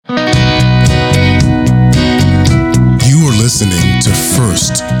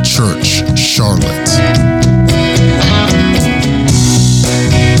First Church Charlotte.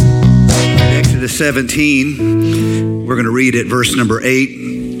 Exodus 17, we're going to read at verse number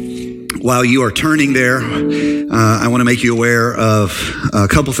 8. While you are turning there, I want to make you aware of a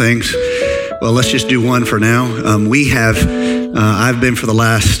couple things. Well, let's just do one for now. I've been for the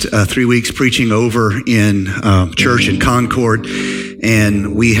last 3 weeks preaching over in church in Concord,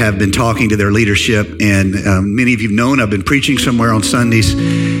 and we have been talking to their leadership, and many of you have known I've been preaching somewhere on Sundays,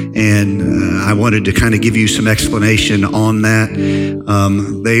 and I wanted to kind of give you some explanation on that.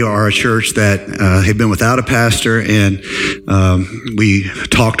 They are a church that had been without a pastor, and we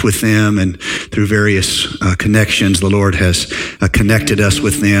talked with them, and through various connections, the Lord has connected us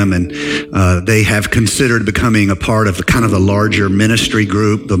with them, and they have considered becoming a part of the larger ministry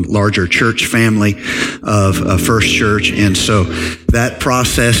group, the larger church family of First Church. And so that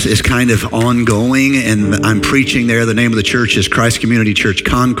process is kind of ongoing, and I'm preaching there. The name of the church is Christ Community Church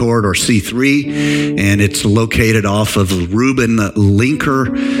Concord, or C3, and it's located off of Reuben Linker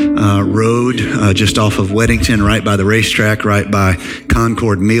Road, just off of Weddington, right by the racetrack, right by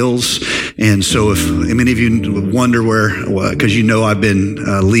Concord Mills. And so if many of you wonder where, because you know I've been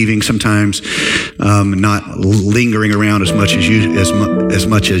leaving sometimes, not lingering around as much as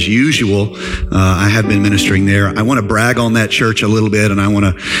usual, I have been ministering there. I want to brag on that church a little bit, and I want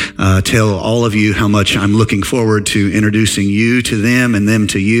to tell all of you how much I'm looking forward to introducing you to them and them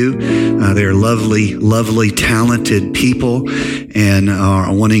to you. They're lovely, lovely, talented people, and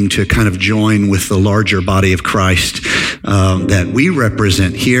are wanting to kind of join with the larger body of Christ that we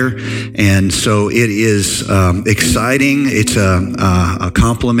represent here. And so it is exciting. It's a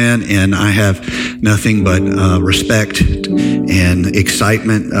compliment, and I have nothing but respect and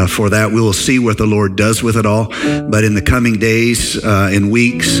excitement for that. We will see what the Lord does with it all. But in the coming days and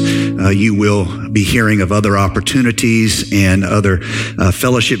weeks, you will be hearing of other opportunities and other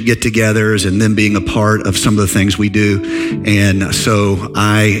fellowship get-togethers, and them being a part of some of the things we do. And so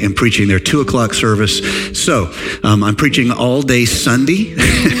I am preaching their 2:00 service. So I'm preaching all day Sunday.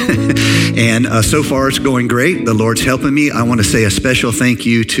 And so far it's going great. The Lord's helping me. I want to say a special thank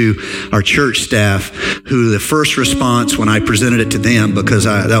you to our church staff, who the first response when I presented it to them, because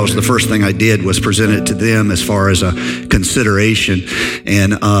that was the first thing I did, was present it to them as far as a consideration.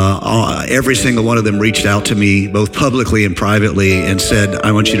 And every single one of them reached out to me, both publicly and privately, and said,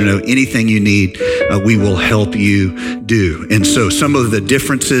 I want you to know anything you need, we will help you do. And so some of the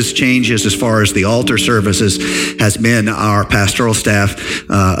differences, changes as far as the altar services, has been our pastoral staff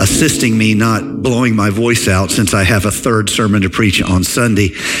assisting me, not blowing my voice out, since I have a third sermon to preach on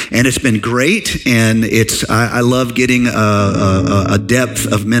Sunday. And it's been great, and I love getting a depth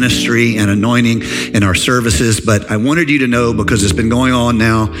of ministry and anointing in our services. But I wanted you to know, because it's been going on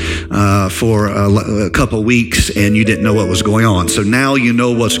now for a couple weeks, and you didn't know what was going on. So now you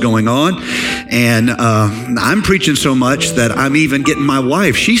know what's going on. And I'm preaching so much that I'm even getting my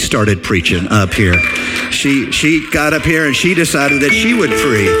wife. She started preaching up here. She got up here and she decided that she would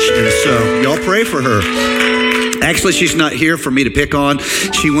preach. And so y'all pray for her. Actually, she's not here for me to pick on.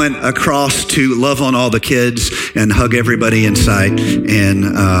 She went across to love on all the kids and hug everybody in sight. And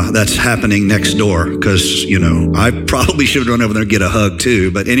that's happening next door, because, I probably should have run over there and get a hug too.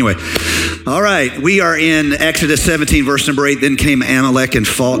 But anyway, all right, we are in Exodus 17, verse number 8. Then came Amalek and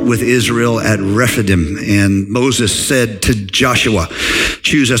fought with Israel at Rephidim. And Moses said to Joshua,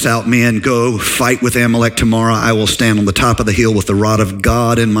 choose us out men, go fight with Amalek tomorrow. I will stand on the top of the hill with the rod of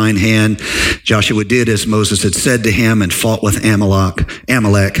God in mine hand. Joshua did as Moses had said to him and fought with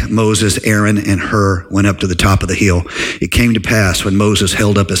Amalek. Moses, Aaron, and Hur went up to the top of the hill. It came to pass when Moses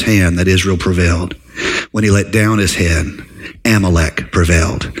held up his hand that Israel prevailed. When he let down his head, Amalek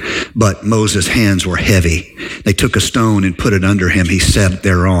prevailed. But Moses' hands were heavy. They took a stone and put it under him. He sat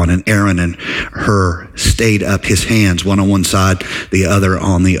thereon, and Aaron and Hur stayed up his hands, one on one side, the other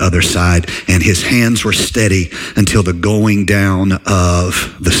on the other side. And his hands were steady until the going down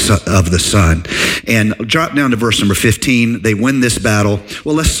of the sun. And drop down to verse number 15. They win this battle.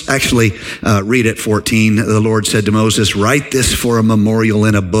 Well, let's actually read it, 14. The Lord said to Moses, write this for a memorial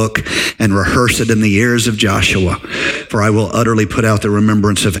in a book and rehearse it in the ears of Joshua. For I will utterly put out the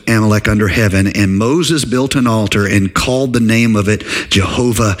remembrance of Amalek under heaven. And Moses built an altar and called the name of it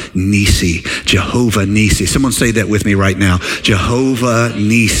Jehovah Nisi. Jehovah Nisi. Someone say that with me right now. Jehovah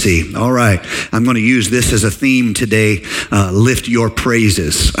Nisi. All right. I'm going to use this as a theme today. Lift your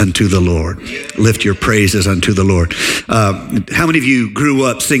praises unto the Lord. Lift your praises unto the Lord. How many of you grew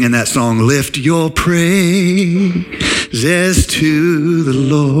up singing that song? Lift your praises to the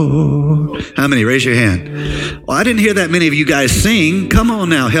Lord. How many? Raise your hand. Well, I didn't hear that that many of you guys sing. Come on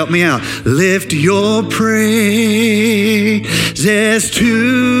now, help me out. Lift your praises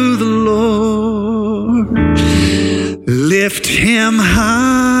to the Lord. Lift him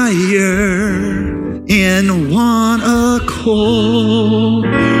higher in one accord.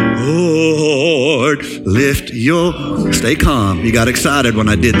 Lord, lift your... Stay calm. You got excited when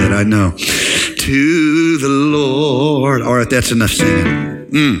I did that, I know. To the Lord. All right, that's enough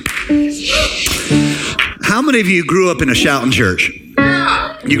singing. How many of you grew up in a shouting church?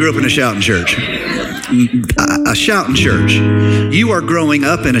 You grew up in a shouting church. A shouting church. You are growing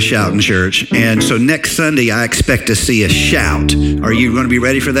up in a shouting church, and so next Sunday I expect to see a shout. Are you going to be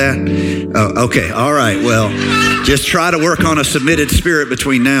ready for that? Oh, okay. All right. Well, just try to work on a submitted spirit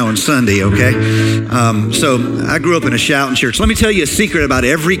between now and Sunday, okay? So I grew up in a shouting church. Let me tell you a secret about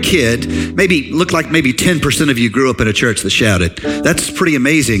every kid. Maybe 10% of you grew up in a church that shouted. That's pretty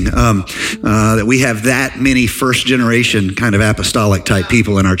amazing that we have that many first generation kind of apostolic type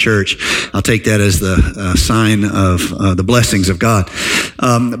people in our church. I'll take that as the sign of the blessings of God.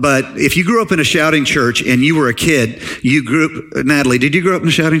 But if you grew up in a shouting church and you were a kid, Natalie, did you grow up in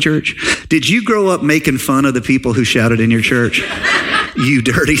a shouting church? Did you grow up making fun of the people who shouted in your church? You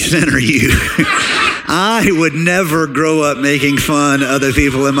dirty sinner, you. I would never grow up making fun of the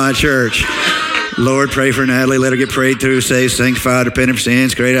people in my church. Lord, pray for Natalie. Let her get prayed through, saved, sanctified, repentant for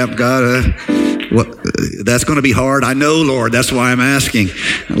sins, great out God. That's going to be hard. I know, Lord. That's why I'm asking.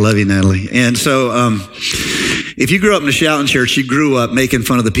 I love you, Natalie. And so if you grew up in a shouting church, you grew up making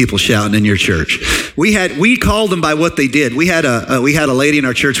fun of the people shouting in your church. We called them by what they did. We had a lady in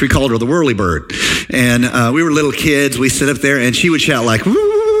our church. We called her the Whirly Bird. And we were little kids. We sit up there and she would shout like, woo.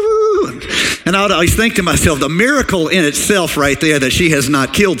 And I would always think to myself, the miracle in itself right there that she has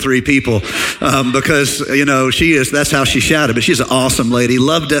not killed 3 people because, that's how she shouted. But she's an awesome lady,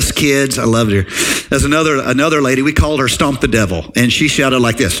 loved us kids. I loved her. There's another lady, we called her Stomp the Devil. And she shouted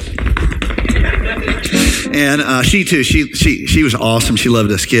like this. And she too, she was awesome. She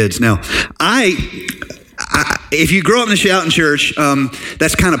loved us kids. Now, if you grow up in a shouting church,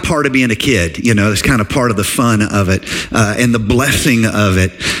 that's kind of part of being a kid. It's kind of part of the fun of it and the blessing of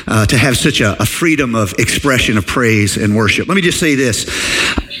it to have such a freedom of expression of praise and worship. Let me just say this.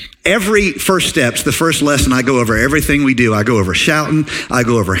 Every first steps, the first lesson, I go over everything we do. I go over shouting, I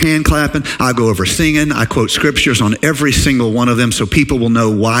go over hand clapping, I go over singing, I quote scriptures on every single one of them so people will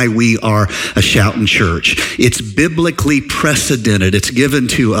know why we are a shouting church. It's biblically precedented. It's given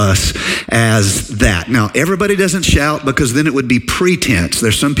to us as that. Now, everybody doesn't shout because then it would be pretense.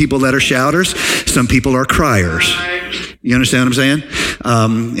 There's some people that are shouters, some people are criers. You understand what I'm saying?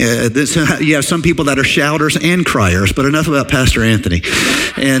 You have some people that are shouters and criers, but enough about Pastor Anthony.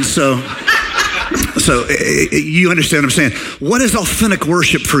 And so you understand what I'm saying? What is authentic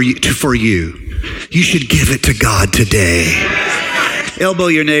worship for you? You should give it to God today. Elbow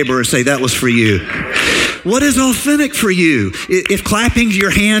your neighbor and say, that was for you. What is authentic for you? If clapping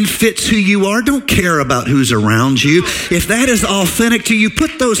your hand fits who you are, don't care about who's around you. If that is authentic to you,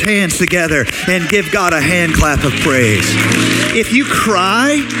 put those hands together and give God a hand clap of praise. If you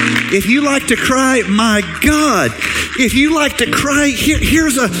cry, if you like to cry, my God, if you like to cry,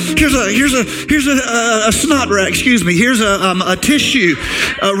 here's a snot rag, excuse me, here's a tissue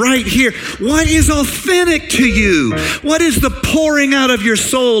right here. What is authentic to you? What is the pouring out of your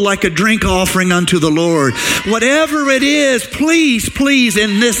soul like a drink offering unto the Lord? Whatever it is, please,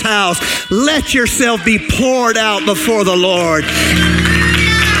 in this house, let yourself be poured out before the Lord.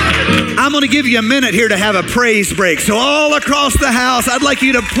 I'm going to give you a minute here to have a praise break. So all across the house, I'd like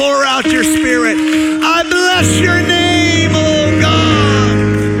you to pour out your spirit. I bless your name, oh God.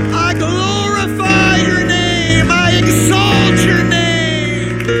 I glorify your name. I exalt your name.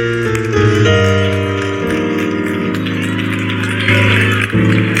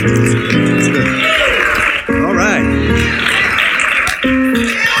 All right.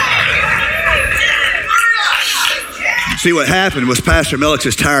 See, what happened was Pastor Melix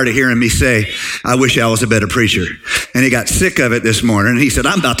is tired of hearing me say, I wish I was a better preacher. And he got sick of it this morning. And he said,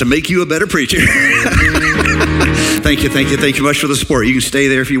 I'm about to make you a better preacher. Thank you much for the support. You can stay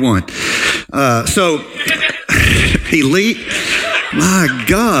there if you want. My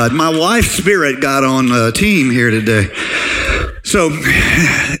God, my wife's spirit got on the team here today. So,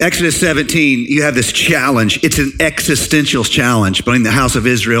 Exodus 17, you have this challenge. It's an existential challenge between the house of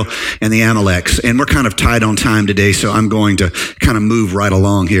Israel and the Amaleks. And we're kind of tight on time today, so I'm going to kind of move right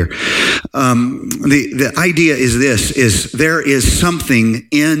along here. The idea is this, is there is something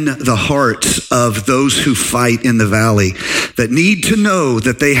in the hearts of those who fight in the valley that need to know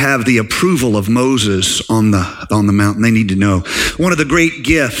that they have the approval of Moses on the mountain. They need to know. One of the great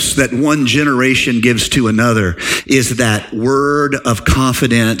gifts that one generation gives to another is that word of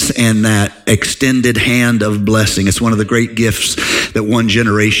confidence and that extended hand of blessing. It's one of the great gifts that one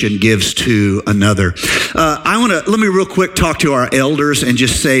generation gives to another. Let me real quick talk to our elders and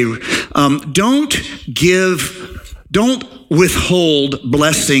just say, don't withhold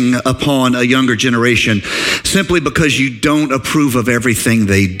blessing upon a younger generation simply because you don't approve of everything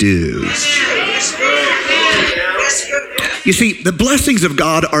they do. You see, the blessings of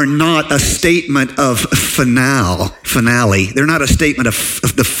God are not a statement of finale. They're not a statement of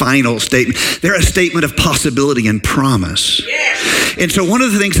the final statement. They're a statement of possibility and promise. And so one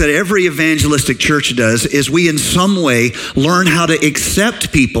of the things that every evangelistic church does is we in some way learn how to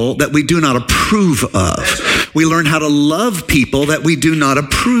accept people that we do not approve of. We learn how to love people that we do not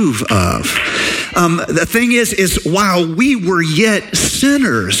approve of. The thing is while we were yet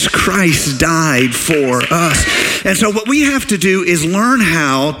sinners, Christ died for us. And so what we have to do is learn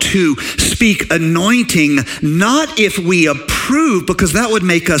how to speak anointing, not if we approve, because that would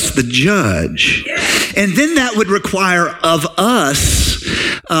make us the judge. And then that would require of us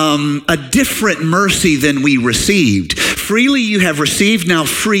a different mercy than we received. Freely you have received, now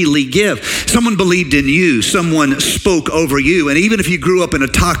freely give. Someone believed in you. Someone spoke over you. And even if you grew up in a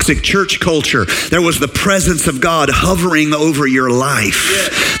toxic church culture, there was the presence of God hovering over your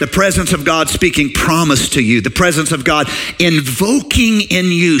life. The presence of God speaking promise to you. The presence of God invoking in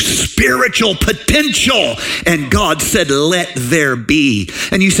you spiritual potential. And God said, let there be.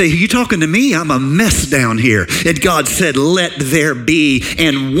 And you say, are you talking to me? I'm a mess down here. And God said, let there be.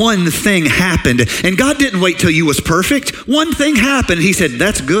 And one thing happened. And God didn't wait till you was perfect. One thing happened. He said,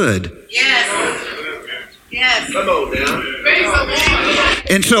 that's good. Yes. Come on now.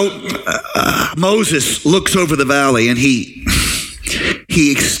 And so Moses looks over the valley and he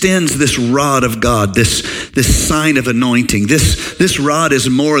extends this rod of God, this sign of anointing. This rod is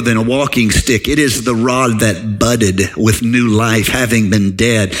more than a walking stick. It is the rod that budded with new life, having been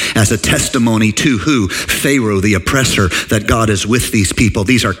dead, as a testimony to who? Pharaoh, the oppressor, that God is with these people.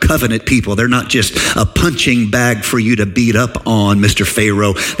 These are covenant people. They're not just a punching bag for you to beat up on, Mr.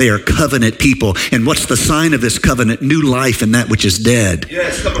 Pharaoh. They are covenant people. And what's the sign of this covenant? New life in that which is dead.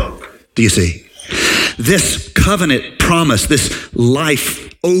 Yes, come on. Do you see? This covenant promise, this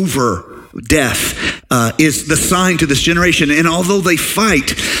life over death is the sign to this generation. And although they fight,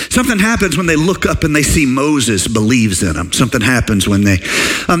 something happens when they look up and they see Moses believes in them. Something happens when they...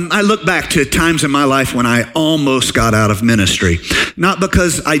 I look back to times in my life when I almost got out of ministry. Not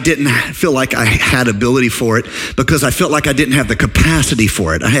because I didn't feel like I had ability for it, because I felt like I didn't have the capacity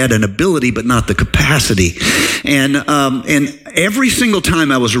for it. I had an ability, but not the capacity. And every single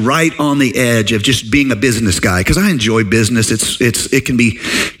time I was right on the edge of just being a business guy, because I enjoy business. It can be,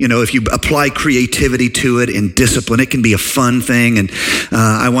 if you apply creativity to it and discipline, it can be a fun thing. And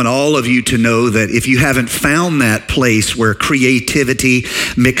I want all of you to know that if you haven't found that place where creativity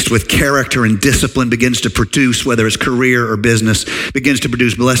mixed with character and discipline begins to produce, whether it's career or business, begins to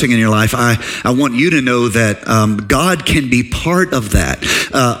produce blessing in your life, I want you to know that God can be part of that.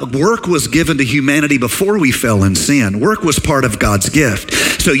 Work was given to humanity before we fell in sin. Work was part of God's gift.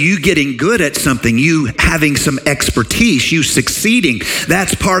 So you getting good at something, you having some expertise, you succeeding,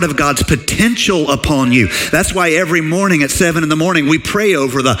 that's part of God's potential upon you. That's why every morning at 7 a.m, we pray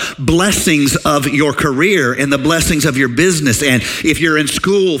over the blessings of your career and the blessings of your business. And if you're in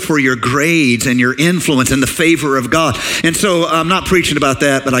school, for your grades and your influence and the favor of God. And so I'm not preaching about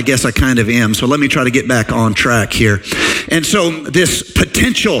that, but I guess I kind of am. So let me try to get back on track here. And so this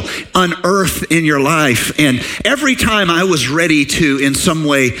potential unearthed in your life. And every time I was ready to in some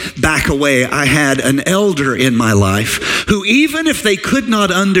way back away, I had an elder in my life who, even if they could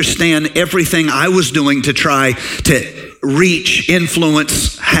not understand everything I was doing to try to reach,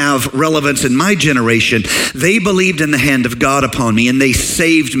 influence, have relevance in my generation, they believed in the hand of God upon me, and they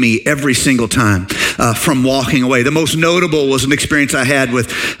saved me every single time. from walking away. The most notable was an experience I had with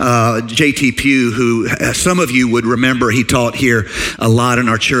J.T. Pugh, who some of you would remember. He taught here a lot in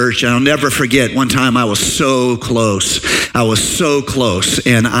our church. And I'll never forget one time I was so close.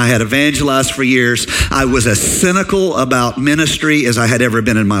 And I had evangelized for years. I was as cynical about ministry as I had ever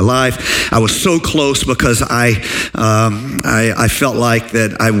been in my life. I was so close because I felt like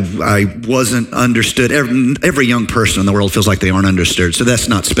that I wasn't understood. Every young person in the world feels like they aren't understood, so that's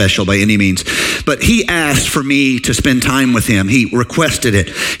not special by any means. But he asked for me to spend time with him. He requested it.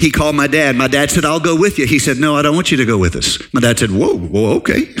 He called my dad. My dad said, I'll go with you. He said, no, I don't want you to go with us. My dad said, whoa,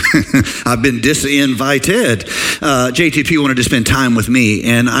 okay. I've been disinvited. JTP wanted to spend time with me,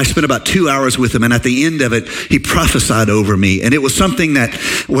 and I spent about 2 hours with him, and at the end of it, he prophesied over me. And it was something that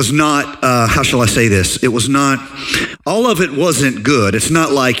was not, how shall I say this? It was not, all of it wasn't good. It's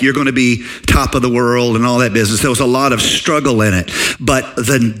not like you're going to be top of the world and all that business. There was a lot of struggle in it. But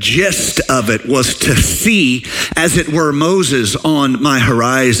the gist of it was to see, as it were, Moses on my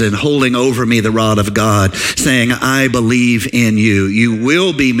horizon, holding over me the rod of God, saying, I believe in you. You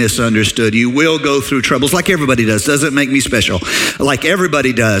will be misunderstood. You will go through troubles like everybody does. Doesn't make me special. Like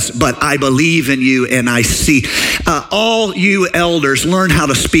everybody does. But I believe in you, and I see. All you elders, learn how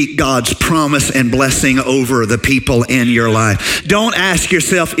to speak God's promise and blessing over the people in your life. Don't ask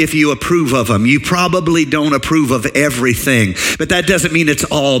yourself if you approve of them. You probably don't approve of everything, but that doesn't mean it's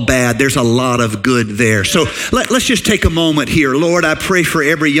all bad. There's a lot of good there. So let's just take a moment here. Lord, I pray for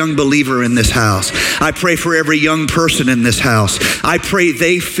every young believer in this house. I pray for every young person in this house. I pray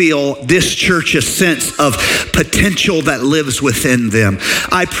they feel this church's sense of potential that lives within them.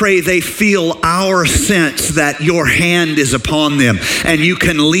 I pray they feel our sense that your hand is upon them and you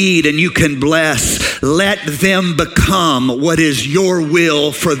can lead and you can bless. Let them become what is your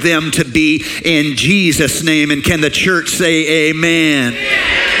will for them to be in Jesus' name. And can the church say amen?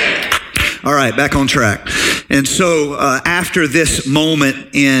 All right, back on track. And so after this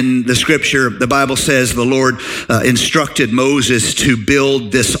moment in the scripture, the Bible says the Lord instructed Moses to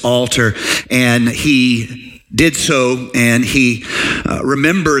build this altar, and he did so, and he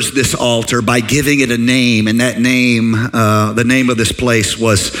remembers this altar by giving it a name, and that name, the name of this place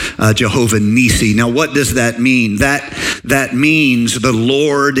was Jehovah Nissi. Now, what does that mean? That means the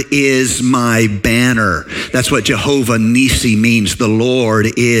Lord is my banner. That's what Jehovah Nissi means. The Lord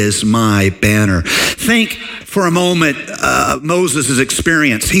is my banner. Think for a moment, Moses'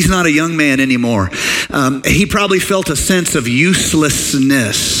 experience. He's not a young man anymore. He probably felt a sense of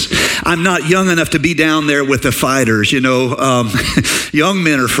uselessness. I'm not young enough to be down there with the fighters, young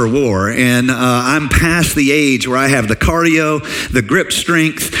men are for war. And I'm past the age where I have the cardio, the grip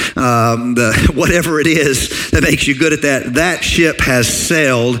strength, the whatever it is that makes you good at that. That ship has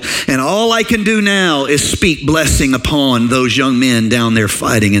sailed. And all I can do now is speak blessing upon those young men down there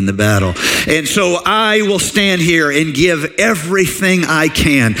fighting in the battle. And so I will stand here and give everything I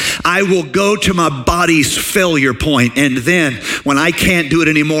can. I will go to my body's failure point, and then when I can't do it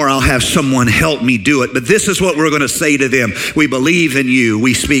anymore, I'll have someone help me do it. But this is what we're going to say to them. We believe in you.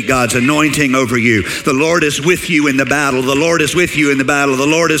 We speak God's anointing over you. The Lord is with you in the battle. The Lord is with you in the battle. The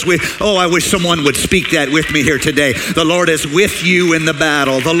Lord is with, I wish someone would speak that with me here today. The Lord is with you in the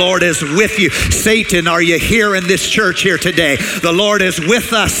battle. The Lord is with you. Satan, are you here in this church here today? The Lord is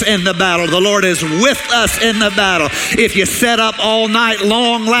with us in the battle. The Lord is with us in the battle. If you sat up all night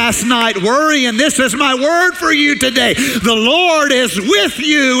long last night worrying, this is my word for you today. The Lord is with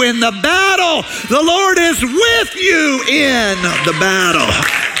you in the battle. The Lord is with you in the battle.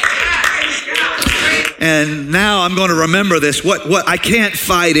 And now I'm going to remember this. What I can't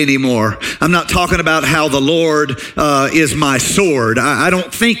fight anymore. I'm not talking about how the Lord is my sword. I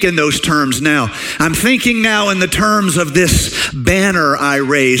don't think in those terms now. I'm thinking now in the terms of this banner I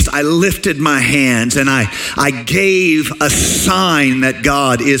raised. I lifted my hands and I gave a sign that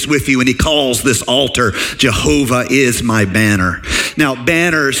God is with you. And he calls this altar, Jehovah is my banner. Now,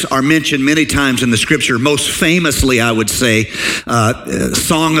 banners are mentioned many times in the scripture. Most famously, I would say,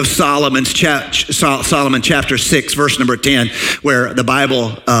 Song of Solomon chapter 6, verse number 10, where the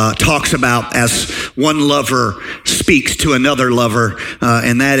Bible talks about as one lover speaks to another lover,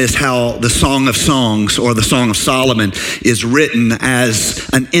 and that is how the Song of Songs or the Song of Solomon is written as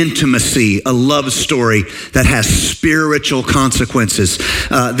an intimacy, a love story that has spiritual consequences.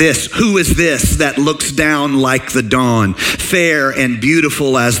 Who is this that looks down like the dawn, fair and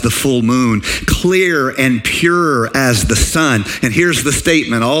beautiful as the full moon, clear and pure as the sun? And here's the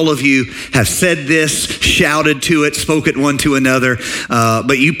statement. All of you have said this shouted to it, spoke it one to another.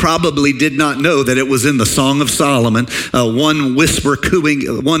 But you probably did not know that it was in the Song of Solomon. One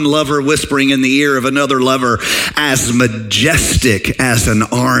lover whispering in the ear of another lover, as majestic as an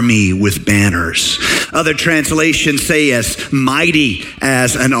army with banners. Other translations say as mighty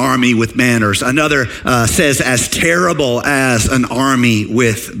as an army with banners. Another says as terrible as an army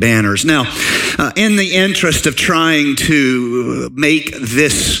with banners. Now, in the interest of trying to make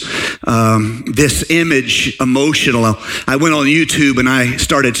this image emotional, I went on YouTube and I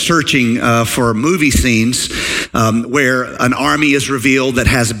started searching for movie scenes where an army is revealed that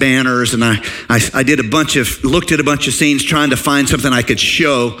has banners, and I looked at a bunch of scenes trying to find something I could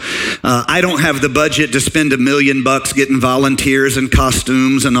show. I don't have the budget to spend $1 million getting volunteers and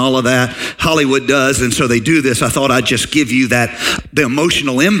costumes and all of that. Hollywood does, and so they do this. I thought I'd just give you the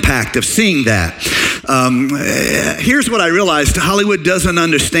emotional impact of seeing that. Here's what I realized. Hollywood doesn't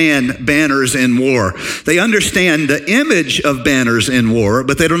understand banners in war. They understand the image of banners in war,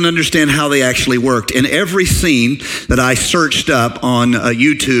 but they don't understand how they actually worked. In every scene that I searched up on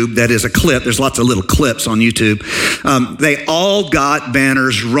YouTube, that is a clip, there's lots of little clips on YouTube, they all got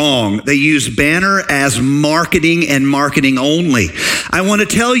banners wrong. They use banner as marketing and marketing only. I want to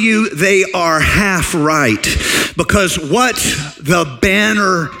tell you they are half right, because what the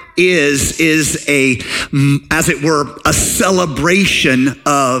banner is as it were, a celebration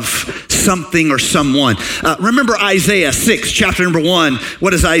of something or someone. Remember Isaiah 6, chapter number 1.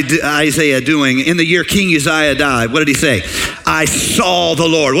 What is Isaiah doing? In the year King Uzziah died, what did he say? I saw the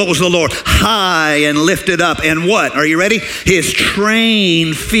Lord. What was the Lord? High and lifted up. And what? Are you ready? His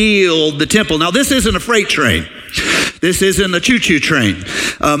train filled the temple. Now, this isn't a freight train. This isn't a choo-choo train.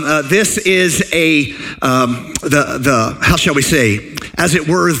 This is how shall we say, as it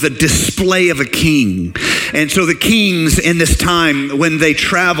were, the display of a king. And so the kings in this time, when they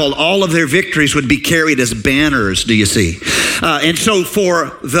traveled, all of their victories would be carried as banners, do you see? And so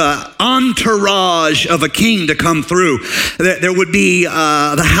for the entourage of a king to come through, there would be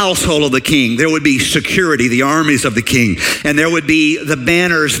the household of the king. There would be security, the armies of the king. And there would be the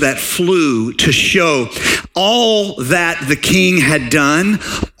banners that flew to show all that the king had done,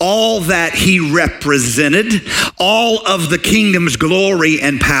 all that he represented, all of the kingdom's glory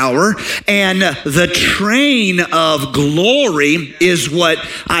and power. And the train of glory is what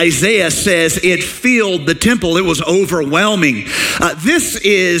Isaiah says, it filled the temple. It was overwhelming. This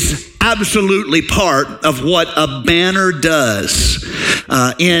is absolutely part of what a banner does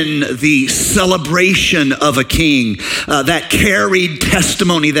in the celebration of a king. That carried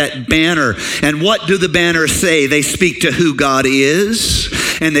testimony, that banner. And what do the banners say? They speak to who God is,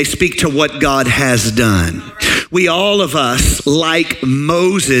 and they speak to what God has done. We, all of us, like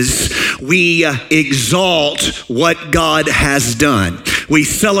Moses, we exalt what God has done. We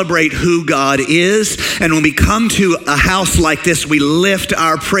celebrate who God is. And when we come to a house like this, we lift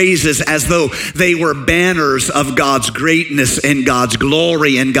our praises as though they were banners of God's greatness and God's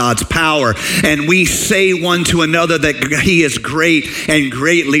glory and God's power. And we say one to another that he is great and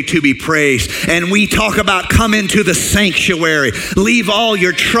greatly to be praised. And we talk about come into the sanctuary, leave all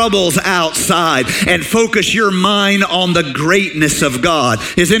your troubles outside and focus your mind on the greatness of God.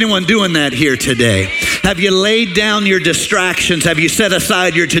 Is anyone doing that here today? Have you laid down your distractions? Have you set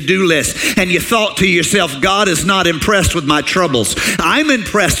aside your to-do list and you thought to yourself, God is not impressed with my troubles. I'm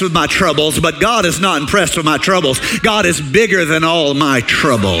impressed with my troubles, but God is not impressed with my troubles. God is bigger than all my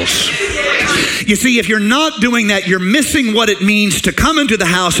troubles. You see, if you're not doing that, you're missing what it means to come into the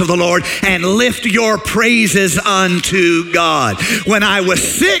house of the Lord and lift your praises unto God. When I was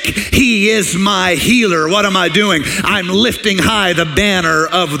sick, he is my healer. What am I doing? I'm lifting high the banner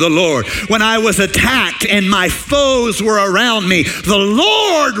of the Lord. When I was attacked and my foes were around me, the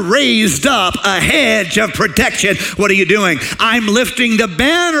Lord raised up a hedge of protection. What are you doing? I'm lifting the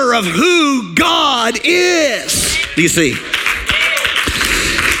banner of who God is. Do you see?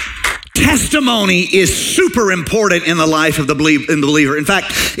 Testimony is super important in the life of the believer. In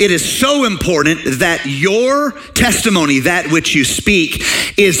fact, it is so important that your testimony, that which you speak,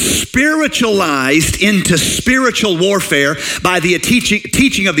 is spiritualized into spiritual warfare by the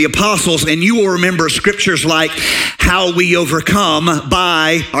teaching of the apostles. And you will remember scriptures like how we overcome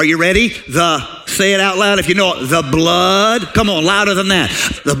by, are you ready? Say it out loud if you know it. The blood, come on, louder than that.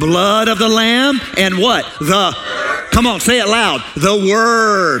 The blood of the Lamb and what? Come on, say it loud. The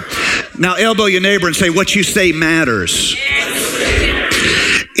word. Now elbow your neighbor and say, what you say matters.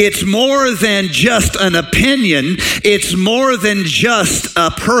 It's more than just an opinion. It's more than just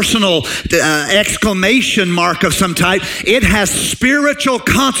a personal exclamation mark of some type. It has spiritual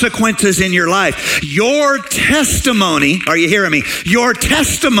consequences in your life. Your testimony, are you hearing me? Your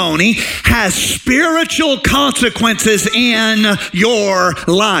testimony has spiritual consequences in your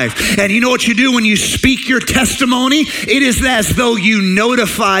life. And you know what you do when you speak your testimony? It is as though you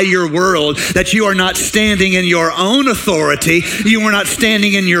notify your world that you are not standing in your own authority. You are not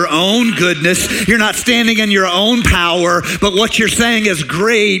standing in your own goodness. You're not standing in your own power. But what you're saying is,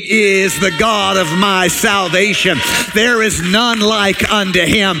 great is the God of my salvation. There is none like unto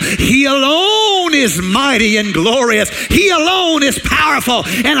him. He alone is mighty and glorious. He alone is powerful.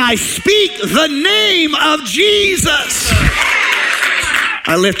 And I speak the name of Jesus.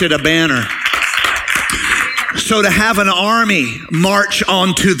 I lifted a banner. So to have an army march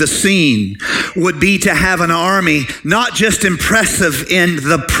onto the scene would be to have an army not just impressive in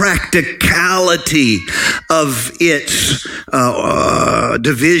the practicality of its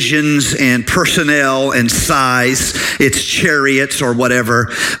divisions and personnel and size, its chariots or whatever,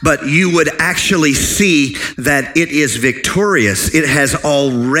 but you would actually see that it is victorious. It has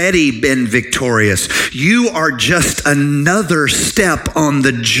already been victorious. You are just another step on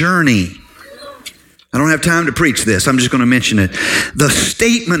the journey. I don't have time to preach this. I'm just going to mention it. The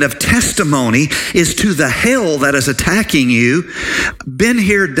statement of testimony is to the hell that is attacking you. Been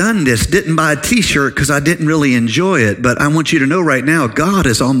here, done this. Didn't buy a t-shirt because I didn't really enjoy it. But I want you to know right now, God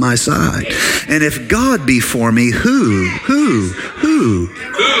is on my side. And if God be for me, who?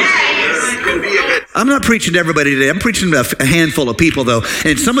 I'm not preaching to everybody today. I'm preaching to a handful of people, though.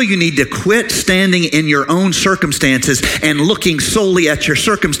 And some of you need to quit standing in your own circumstances and looking solely at your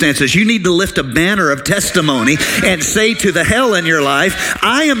circumstances. You need to lift a banner of testimony and say to the hell in your life,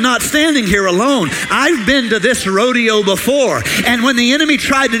 I am not standing here alone. I've been to this rodeo before. And when the enemy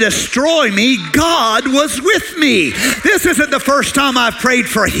tried to destroy me, God was with me. This isn't the first time I've prayed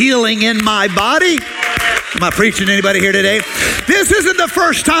for healing in my body. Am I preaching to anybody here today? This isn't the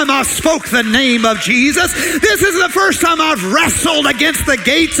first time I've spoke the name of Jesus. This isn't the first time I've wrestled against the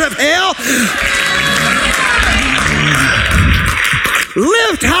gates of hell.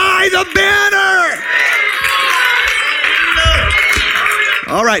 Lift high the banner.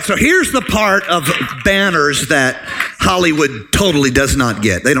 All right, so here's the part of banners that Hollywood totally does not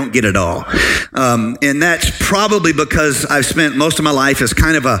get. They don't get it all. And that's probably because I've spent most of my life as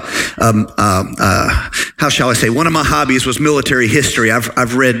kind of how shall I say, one of my hobbies was military history.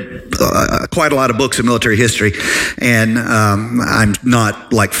 I've read quite a lot of books of military history, and I'm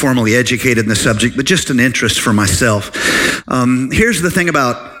not like formally educated in the subject, but just an interest for myself. Here's the thing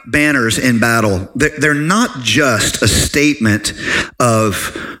about banners in battle. They're not just a statement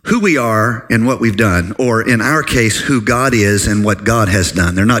of who we are and what we've done, or in our case, who God is and what God has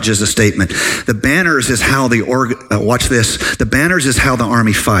done. They're not just a statement. The banners is how watch this. The banners is how the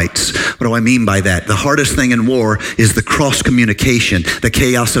army fights. What do I mean by that? The hardest thing in war is the cross communication, the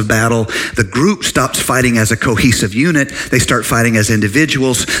chaos of battle. The group stops fighting as a cohesive unit. They start fighting as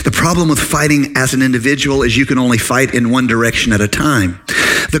individuals. The problem with fighting as an individual is you can only fight in one direction at a time.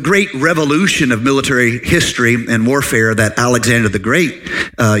 The great revolution of military history and warfare that Alexander the Great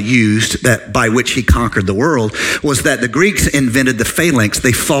used, that by which he conquered the world, was that the Greeks invented the phalanx.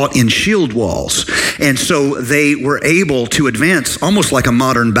 They fought in shield walls. And so they were able to advance almost like a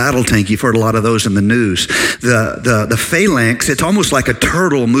modern battle tank. You've heard a lot of those in the news. The phalanx, it's almost like a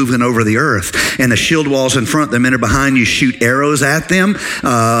turtle moving over the earth. And the shield walls in front, the men are behind, you shoot arrows at them.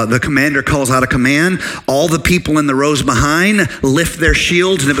 The commander calls out a command. All the people in the rows behind lift their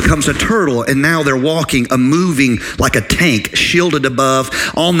shields, and it becomes a turtle. And now they're walking, moving like a tank, shielded above,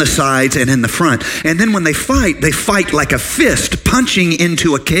 on the sides, and in the front. And then when they fight like a fist, punching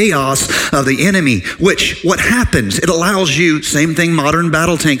into a chaos of the enemy, which what happens, it allows you, same thing modern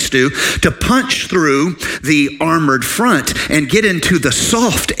battle tanks do, to punch through the armored front and get into the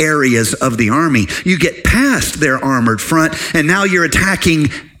soft areas of the army. You get past their armored front, and now you're attacking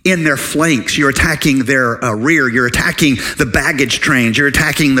in their flanks, you're attacking their rear, you're attacking the baggage trains, you're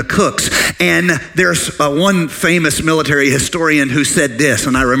attacking the cooks. And there's one famous military historian who said this,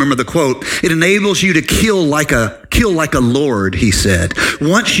 and I remember the quote, "It enables you to kill like a lord," he said.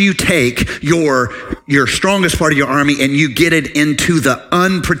 Once you take your your strongest part of your army and you get it into the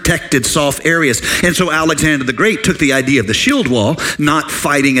unprotected soft areas. And so Alexander the Great took the idea of the shield wall, not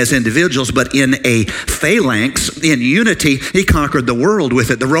fighting as individuals, but in a phalanx, in unity. He conquered the world with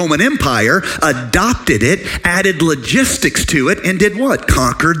it. The Roman Empire adopted it, added logistics to it, and did what?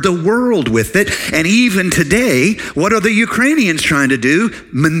 Conquered the world with it. And even today, what are the Ukrainians trying to do?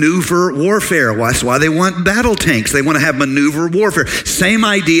 Maneuver warfare. That's why they want battle tanks. They want to have maneuver warfare. Same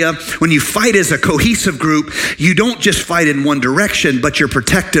idea. When you fight as a cohesive group, you don't just fight in one direction, but you're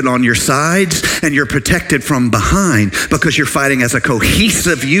protected on your sides and you're protected from behind because you're fighting as a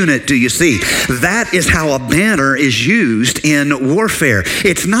cohesive unit. Do you see? That is how a banner is used in warfare.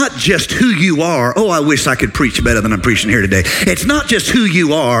 It's not just who you are. Oh, I wish I could preach better than I'm preaching here today. It's not just who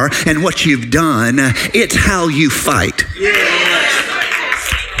you are and what you've done. It's how you fight.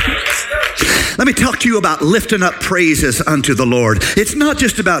 Let me talk to you about lifting up praises unto the Lord. It's not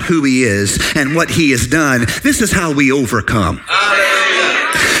just about who he is and what he has done. This is how we overcome.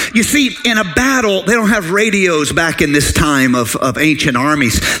 You see, in a battle, they don't have radios back in this time of ancient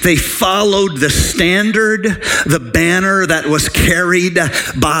armies. They followed the standard, the banner that was carried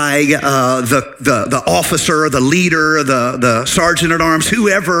by the officer, the leader, the sergeant at arms,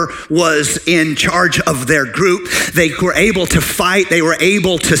 whoever was in charge of their group. They were able to fight. They were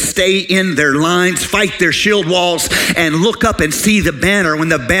able to stay in their lines, fight their shield walls, and look up and see the banner. When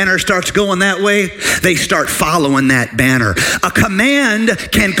the banner starts going that way, they start following that banner. A command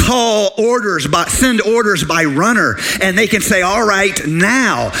can send orders by runner, and they can say, all right,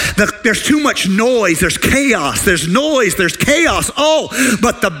 now there's too much noise, there's chaos, there's noise, there's chaos. Oh,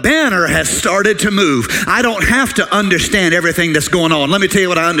 but the banner has started to move. I don't have to understand everything that's going on. Let me tell you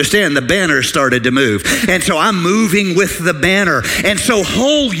what I understand. The banner started to move. And so I'm moving with the banner. And so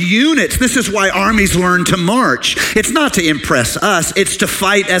whole units, this is why armies learn to march. It's not to impress us. It's to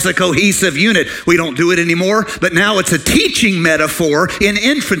fight as a cohesive unit. We don't do it anymore, but now it's a teaching metaphor in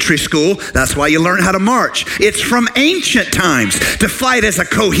infantry school. That's why you learn how to march. It's from ancient times to fight as a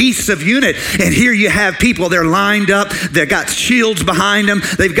cohesive unit. And here you have people, they're lined up. They've got shields behind them.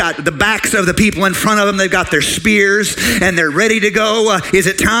 They've got the backs of the people in front of them. They've got their spears and they're ready to go. Is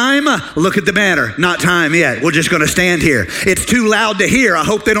it time? Look at the banner. Not time yet. We're just going to stand here. It's too loud to hear. I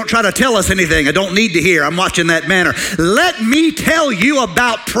hope they don't try to tell us anything. I don't need to hear. I'm watching that banner. Let me tell you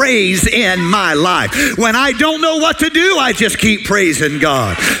about praise in my life. When I don't know what to do, I just keep praising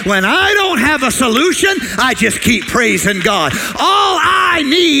God. When I don't have a solution, I just keep praising God. All I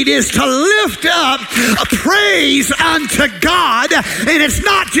need is to lift up a praise unto God. And it's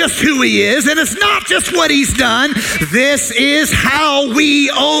not just who he is, and it's not just what he's done. This is how we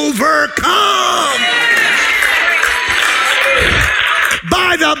overcome.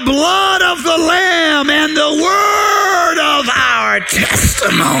 By the blood of the Lamb and the word of our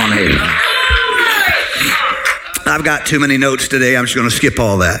testimony. I've got too many notes today. I'm just going to skip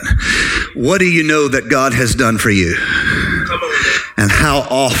all that. What do you know that God has done for you? And how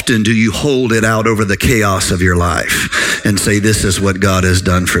often do you hold it out over the chaos of your life and say, this is what God has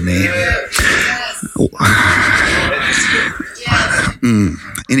done for me?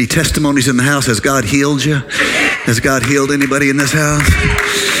 Any testimonies in the house? Has God healed you? Has God healed anybody in this house?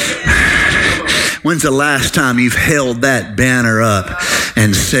 When's the last time you've held that banner up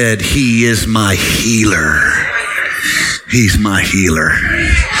and said, he is my healer? He's my healer.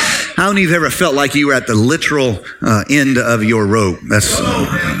 How many of you have ever felt like you were at the literal end of your rope? That's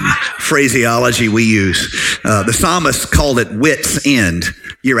phraseology we use. The psalmist called it wit's end.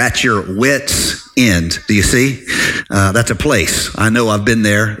 You're at your wit's end. Do you see? That's a place. I know I've been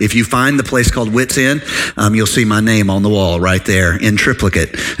there. If you find the place called Wit's End, you'll see my name on the wall right there in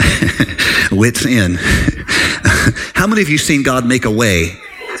triplicate. Wit's End. How many of you seen God make a way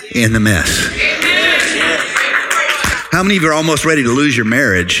in the mess? How many of you are almost ready to lose your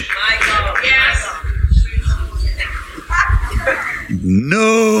marriage?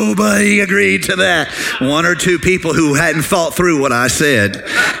 Nobody agreed to that. One or two people who hadn't thought through what I said.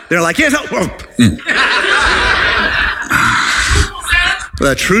 They're like, yes.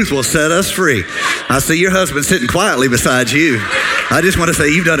 The truth will set us free. I see your husband sitting quietly beside you. I just want to say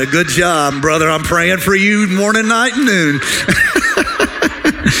you've done a good job, brother. I'm praying for you morning, night, and noon.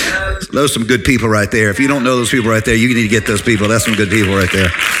 Those are some good people right there. If you don't know those people right there, you need to get those people. That's some good people right there.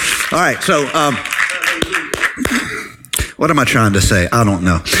 All right, so what am I trying to say? I don't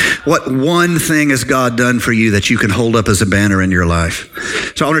know. What one thing has God done for you that you can hold up as a banner in your life?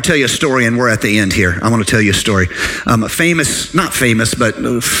 So I want to tell you a story, and we're at the end here. I want to tell you a story. Not famous, but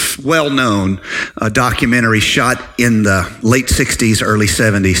well-known documentary shot in the late 60s, early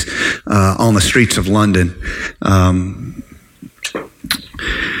 70s on the streets of London.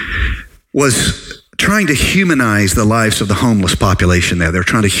 Was trying to humanize the lives of the homeless population there. They're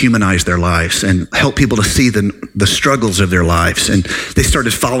trying to humanize their lives and help people to see the struggles of their lives. And they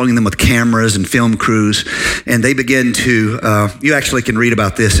started following them with cameras and film crews. And they began to, you actually can read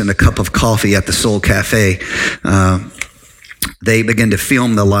about this in A Cup of Coffee at the Soul Cafe. They begin to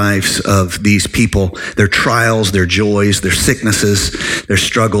film the lives of these people, their trials, their joys, their sicknesses, their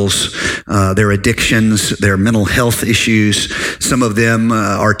struggles, their addictions, their mental health issues. Some of them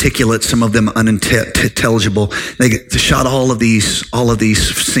articulate, some of them unintelligible. They shot all of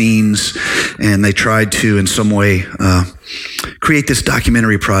these scenes, and they tried to, in some way, create this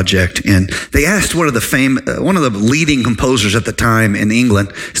documentary project. And they asked one of the leading composers at the time in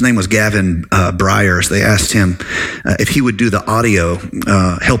England. His name was Gavin Bryars. They asked him if he would do the audio,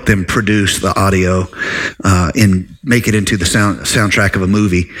 help them produce the audio and make it into the soundtrack of a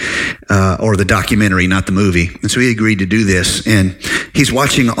movie, or the documentary, not the movie. And so he agreed to do this. And he's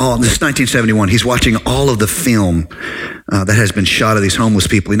watching this is 1971, he's watching all of the film that has been shot of these homeless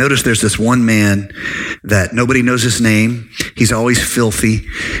people. He noticed there's this one man that nobody knows his name. He's always filthy.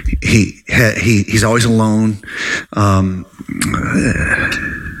 He's always alone.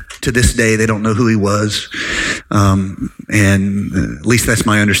 To this day, they don't know who he was. And at least that's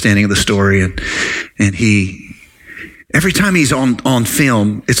my understanding of the story. And he, every time he's on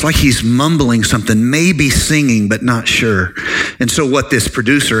film, it's like he's mumbling something, maybe singing, but not sure. And so what this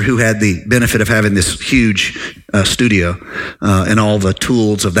producer, who had the benefit of having this huge studio and all the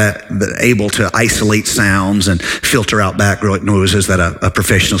tools of that, able to isolate sounds and filter out background noises that a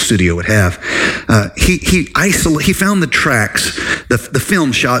professional studio would have, he found the tracks, the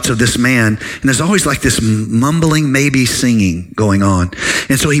film shots of this man, and there's always like this mumbling, maybe singing going on.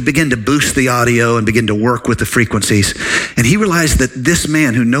 And so he began to boost the audio and begin to work with the frequencies. And he realized that this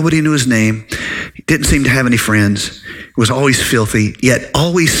man, who nobody knew his name, didn't seem to have any friends, was always filthy, yet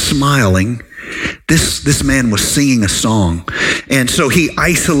always smiling, this man was singing a song. And so he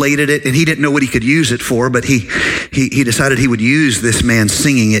isolated it, and he didn't know what he could use it for, but he decided he would use this man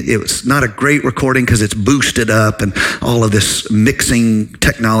singing it. It was not a great recording because it's boosted up and all of this mixing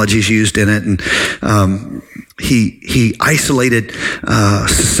technology is used in it. And he isolated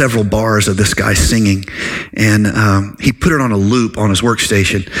several bars of this guy singing, and he put it on a loop on his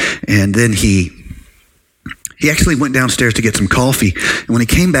workstation, and then he actually went downstairs to get some coffee. And when he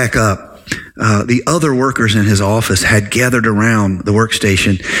came back up, the other workers in his office had gathered around the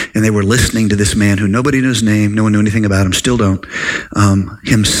workstation, and they were listening to this man who nobody knew his name, no one knew anything about him, still don't,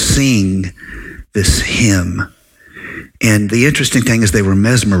 him sing this hymn. And the interesting thing is they were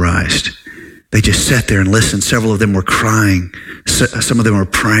mesmerized. They just sat there and listened. Several of them were crying. Some of them were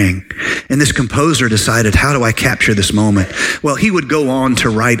praying. And this composer decided, how do I capture this moment? Well, he would go on to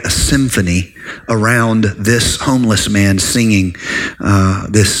write a symphony around this homeless man singing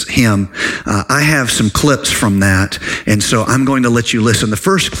this hymn. I have some clips from that, and so I'm going to let you listen. The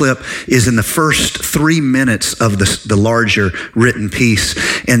first clip is in the first 3 minutes of the larger written piece,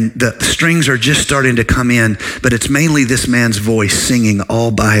 and the strings are just starting to come in, but it's mainly this man's voice singing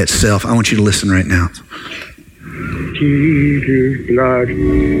all by itself. I want you to listen right now. Jesus' blood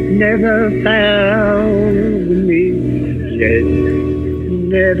never found me yet.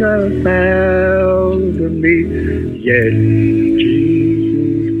 Never found me yet.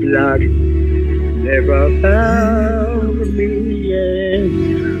 Jesus' blood never found me yet.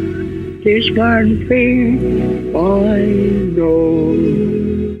 This one thing I know,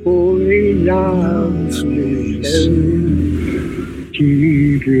 for he loves me so.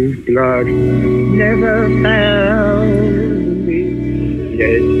 Jesus' blood never found me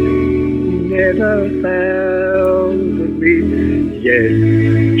yet. Never found me yet.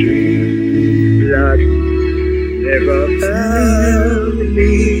 Jesus' blood never found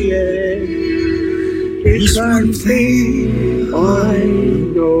me yet. This one thing I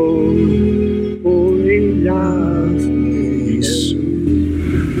know, for he loves me so.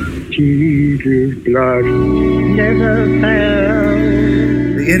 Jesus' blood never found.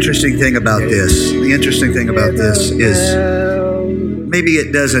 The interesting thing about this is maybe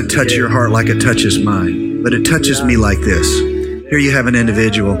it doesn't touch your heart like it touches mine, but it touches me like this. Here you have an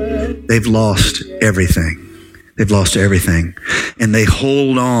individual, they've lost everything. They've lost everything. And they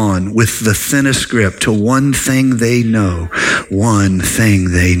hold on with the thinnest grip to one thing they know. One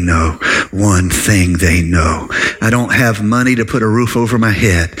thing they know. One thing they know. I don't have money to put a roof over my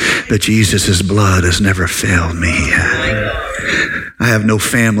head, but Jesus' blood has never failed me. I have no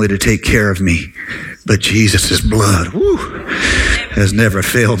family to take care of me, but Jesus' blood has never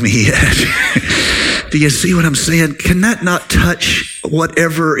failed me yet. Do you see what I'm saying? Can that not touch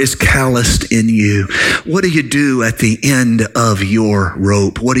whatever is calloused in you, what do you do at the end of your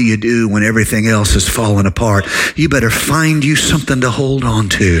rope? What do you do when everything else is falling apart? You better find you something to hold on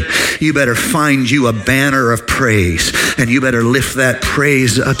to. You better find you a banner of praise, and you better lift that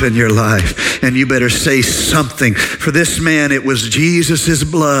praise up in your life, and you better say something. For this man, it was Jesus'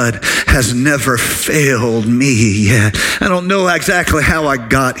 blood has never failed me yet. I don't know exactly how I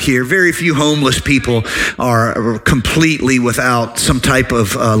got here. Very few homeless people are completely without some type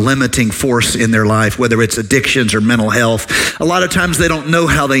of limiting force in their life, whether it's addictions or mental health. A lot of times they don't know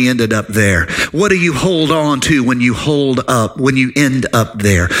how they ended up there. What do you hold on to when you end up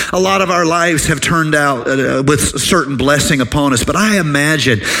there? A lot of our lives have turned out with a certain blessing upon us, but I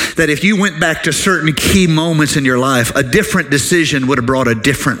imagine that if you went back to certain key moments in your life, a different decision would have brought a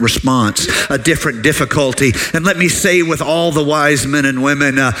different response, a different difficulty. And let me say with all the wise men and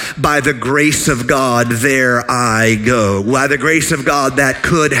women, by the grace of God, there I go. By the grace of God, that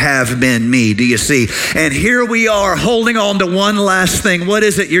could have been me. Do you see? And here we are holding on to one last thing. What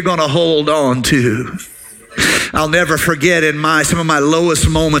is it you're going to hold on to? I'll never forget in some of my lowest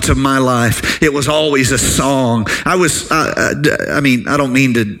moments of my life, it was always a song. I don't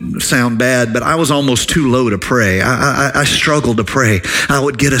mean to sound bad, but I was almost too low to pray. I struggled to pray. I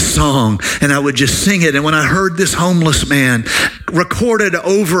would get a song and I would just sing it. And when I heard this homeless man recorded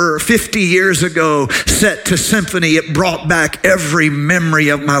over 50 years ago, set to symphony, it brought back every memory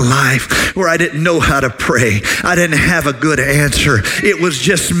of my life where I didn't know how to pray. I didn't have a good answer. It was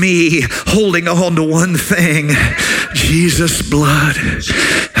just me holding on to one thing. Jesus' blood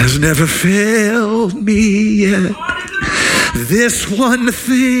has never failed me yet. This one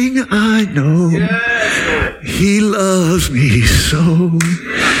thing I know, he loves me so.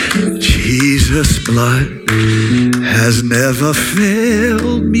 Jesus' blood has never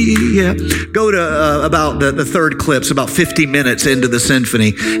failed me yet. Go to about the third clip's about 50 minutes into the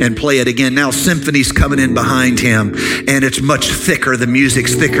symphony and play it again. Now symphony's coming in behind him and it's much thicker. The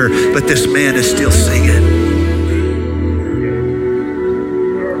music's thicker, but this man is still singing.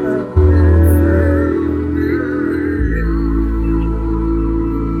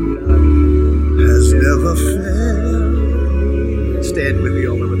 Stand with me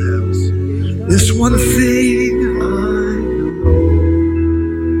all over the house. This one thing I know,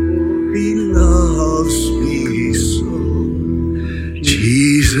 he loves me so.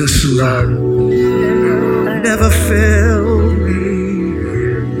 Jesus' love never failed me,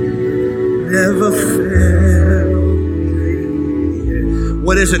 never failed me.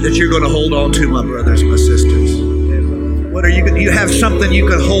 What is it that you're going to hold on to, my brothers, my sisters? What are you? Do you have something you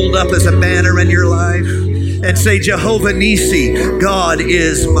can hold up as a banner in your life? And say, Jehovah Nissi, God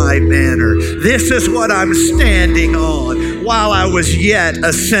is my banner. This is what I'm standing on. While I was yet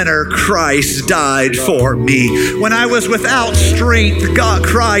a sinner, Christ died for me. When I was without strength, God,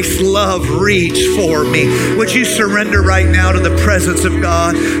 Christ's love reached for me. Would you surrender right now to the presence of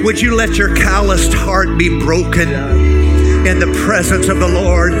God? Would you let your calloused heart be broken in the presence of the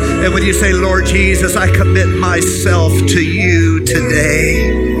Lord? And would you say, Lord Jesus, I commit myself to you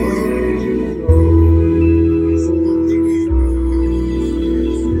today.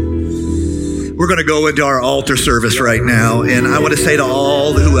 We're going to go into our altar service right now, and I want to say to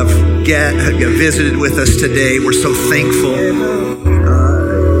all who have visited with us today, we're so thankful.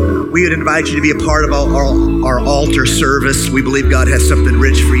 We would invite you to be a part of our altar service. We believe God has something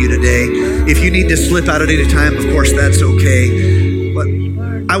rich for you today. If you need to slip out at any time, of course, that's okay. But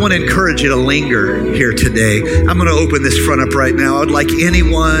I want to encourage you to linger here today. I'm going to open this front up right now. I would like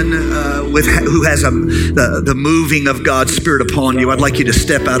anyone who has the moving of God's Spirit upon you, I'd like you to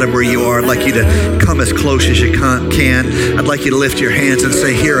step out of where you are. I'd like you to come as close as you can. I'd like you to lift your hands and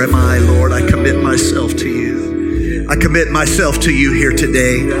say, here am I, Lord. I commit myself to you. I commit myself to you here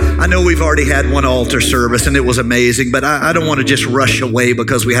today. I know we've already had one altar service and it was amazing, but I don't want to just rush away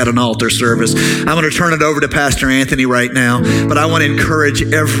because we had an altar service. I'm going to turn it over to Pastor Anthony right now, but I want to encourage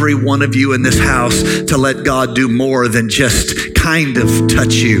every one of you in this house to let God do more than just kind of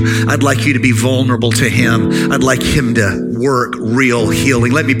touch you. I'd like you to be vulnerable to him. I'd like him to work real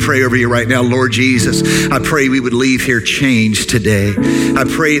healing. Let me pray over you right now. Lord Jesus, I pray we would leave here changed today. I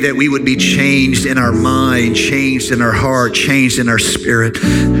pray that we would be changed in our mind, changed in our heart, changed in our spirit.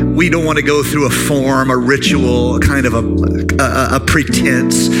 We don't want to go through a form, a ritual, kind of a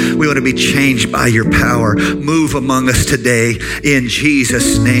pretense. We want to be changed by your power. Move among us today. In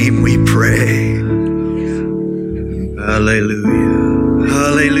Jesus' name we pray. Hallelujah.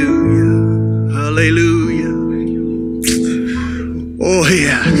 Hallelujah. Hallelujah. Oh,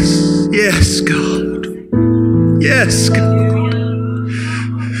 yes. Yes, God. Yes, God.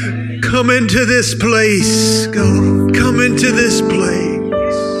 Come into this place, God. Come into this place.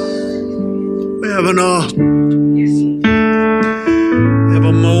 We have a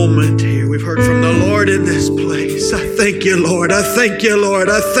moment here. We've heard from the Lord in this place. I thank you, Lord. I thank you, Lord.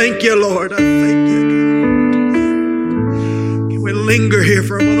 I thank you, Lord. I thank you, God. Can we linger here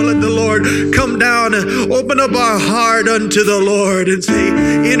for a moment? Let the Lord come down and open up our heart unto the Lord and say,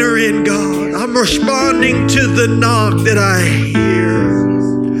 enter in, God. I'm responding to the knock that I hear.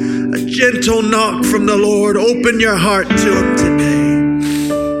 A gentle knock from the Lord. Open your heart to Him today.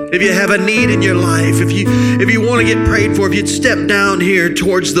 If you have a need in your life, if you want to get prayed for, if you'd step down here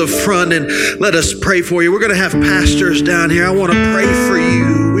towards the front and let us pray for you. We're going to have pastors down here. I want to pray for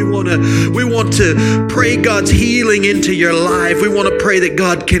you. We want to pray God's healing into your life. We want to pray that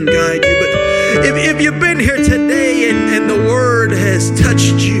God can guide you. But if you've been here today and the Word has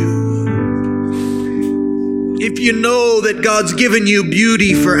touched you, if you know that God's given you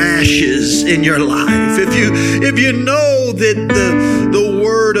beauty for ashes in your life, if you know that the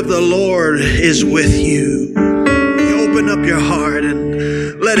word of the Lord is with you, open up your heart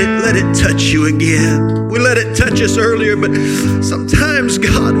and let it touch you again. We let it touch us earlier, but sometimes,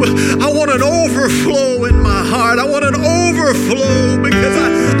 God, I want an overflow in my heart. I want an overflow because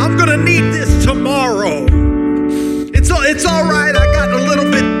I'm going to need this tomorrow. It's all right. I got a little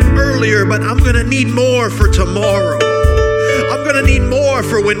bit earlier, but I'm going to need more for tomorrow. I'm going to need more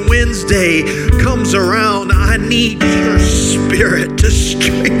for when Wednesday comes around. I need your Spirit to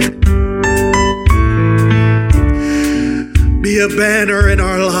strengthen. Be a banner in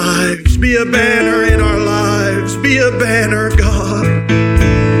our lives. Be a banner in our lives. Be a banner, God.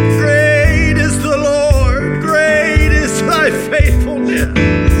 Great is the Lord. Great is thy faithfulness.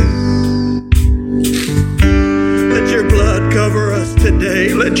 Let your blood cover us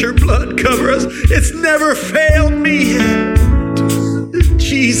today. Let your blood cover us. It's never failed me yet.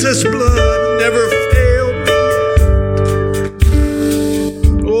 Jesus' blood never failed me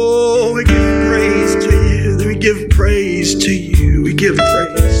yet. Oh, we give praise to you. We give praise to you. We give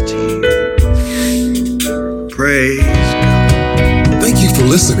praise to you. Praise God. Thank you for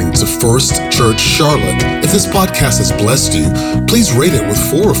listening to First Church Charlotte. If this podcast has blessed you, please rate it with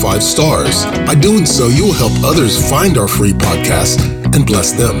 4 or 5 stars. By doing so, you will help others find our free podcast and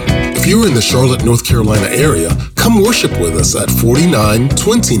bless them. If you're in the Charlotte, North Carolina area, come worship with us at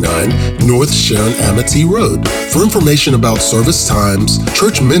 4929 North Sharon Amity Road. For information about service times,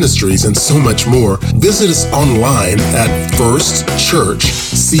 church ministries, and so much more, visit us online at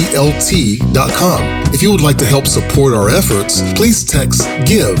firstchurchclt.com. If you would like to help support our efforts, please text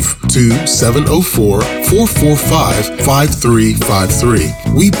GIVE to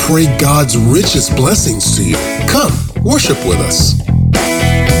 704-445-5353. We pray God's richest blessings to you. Come, worship with us.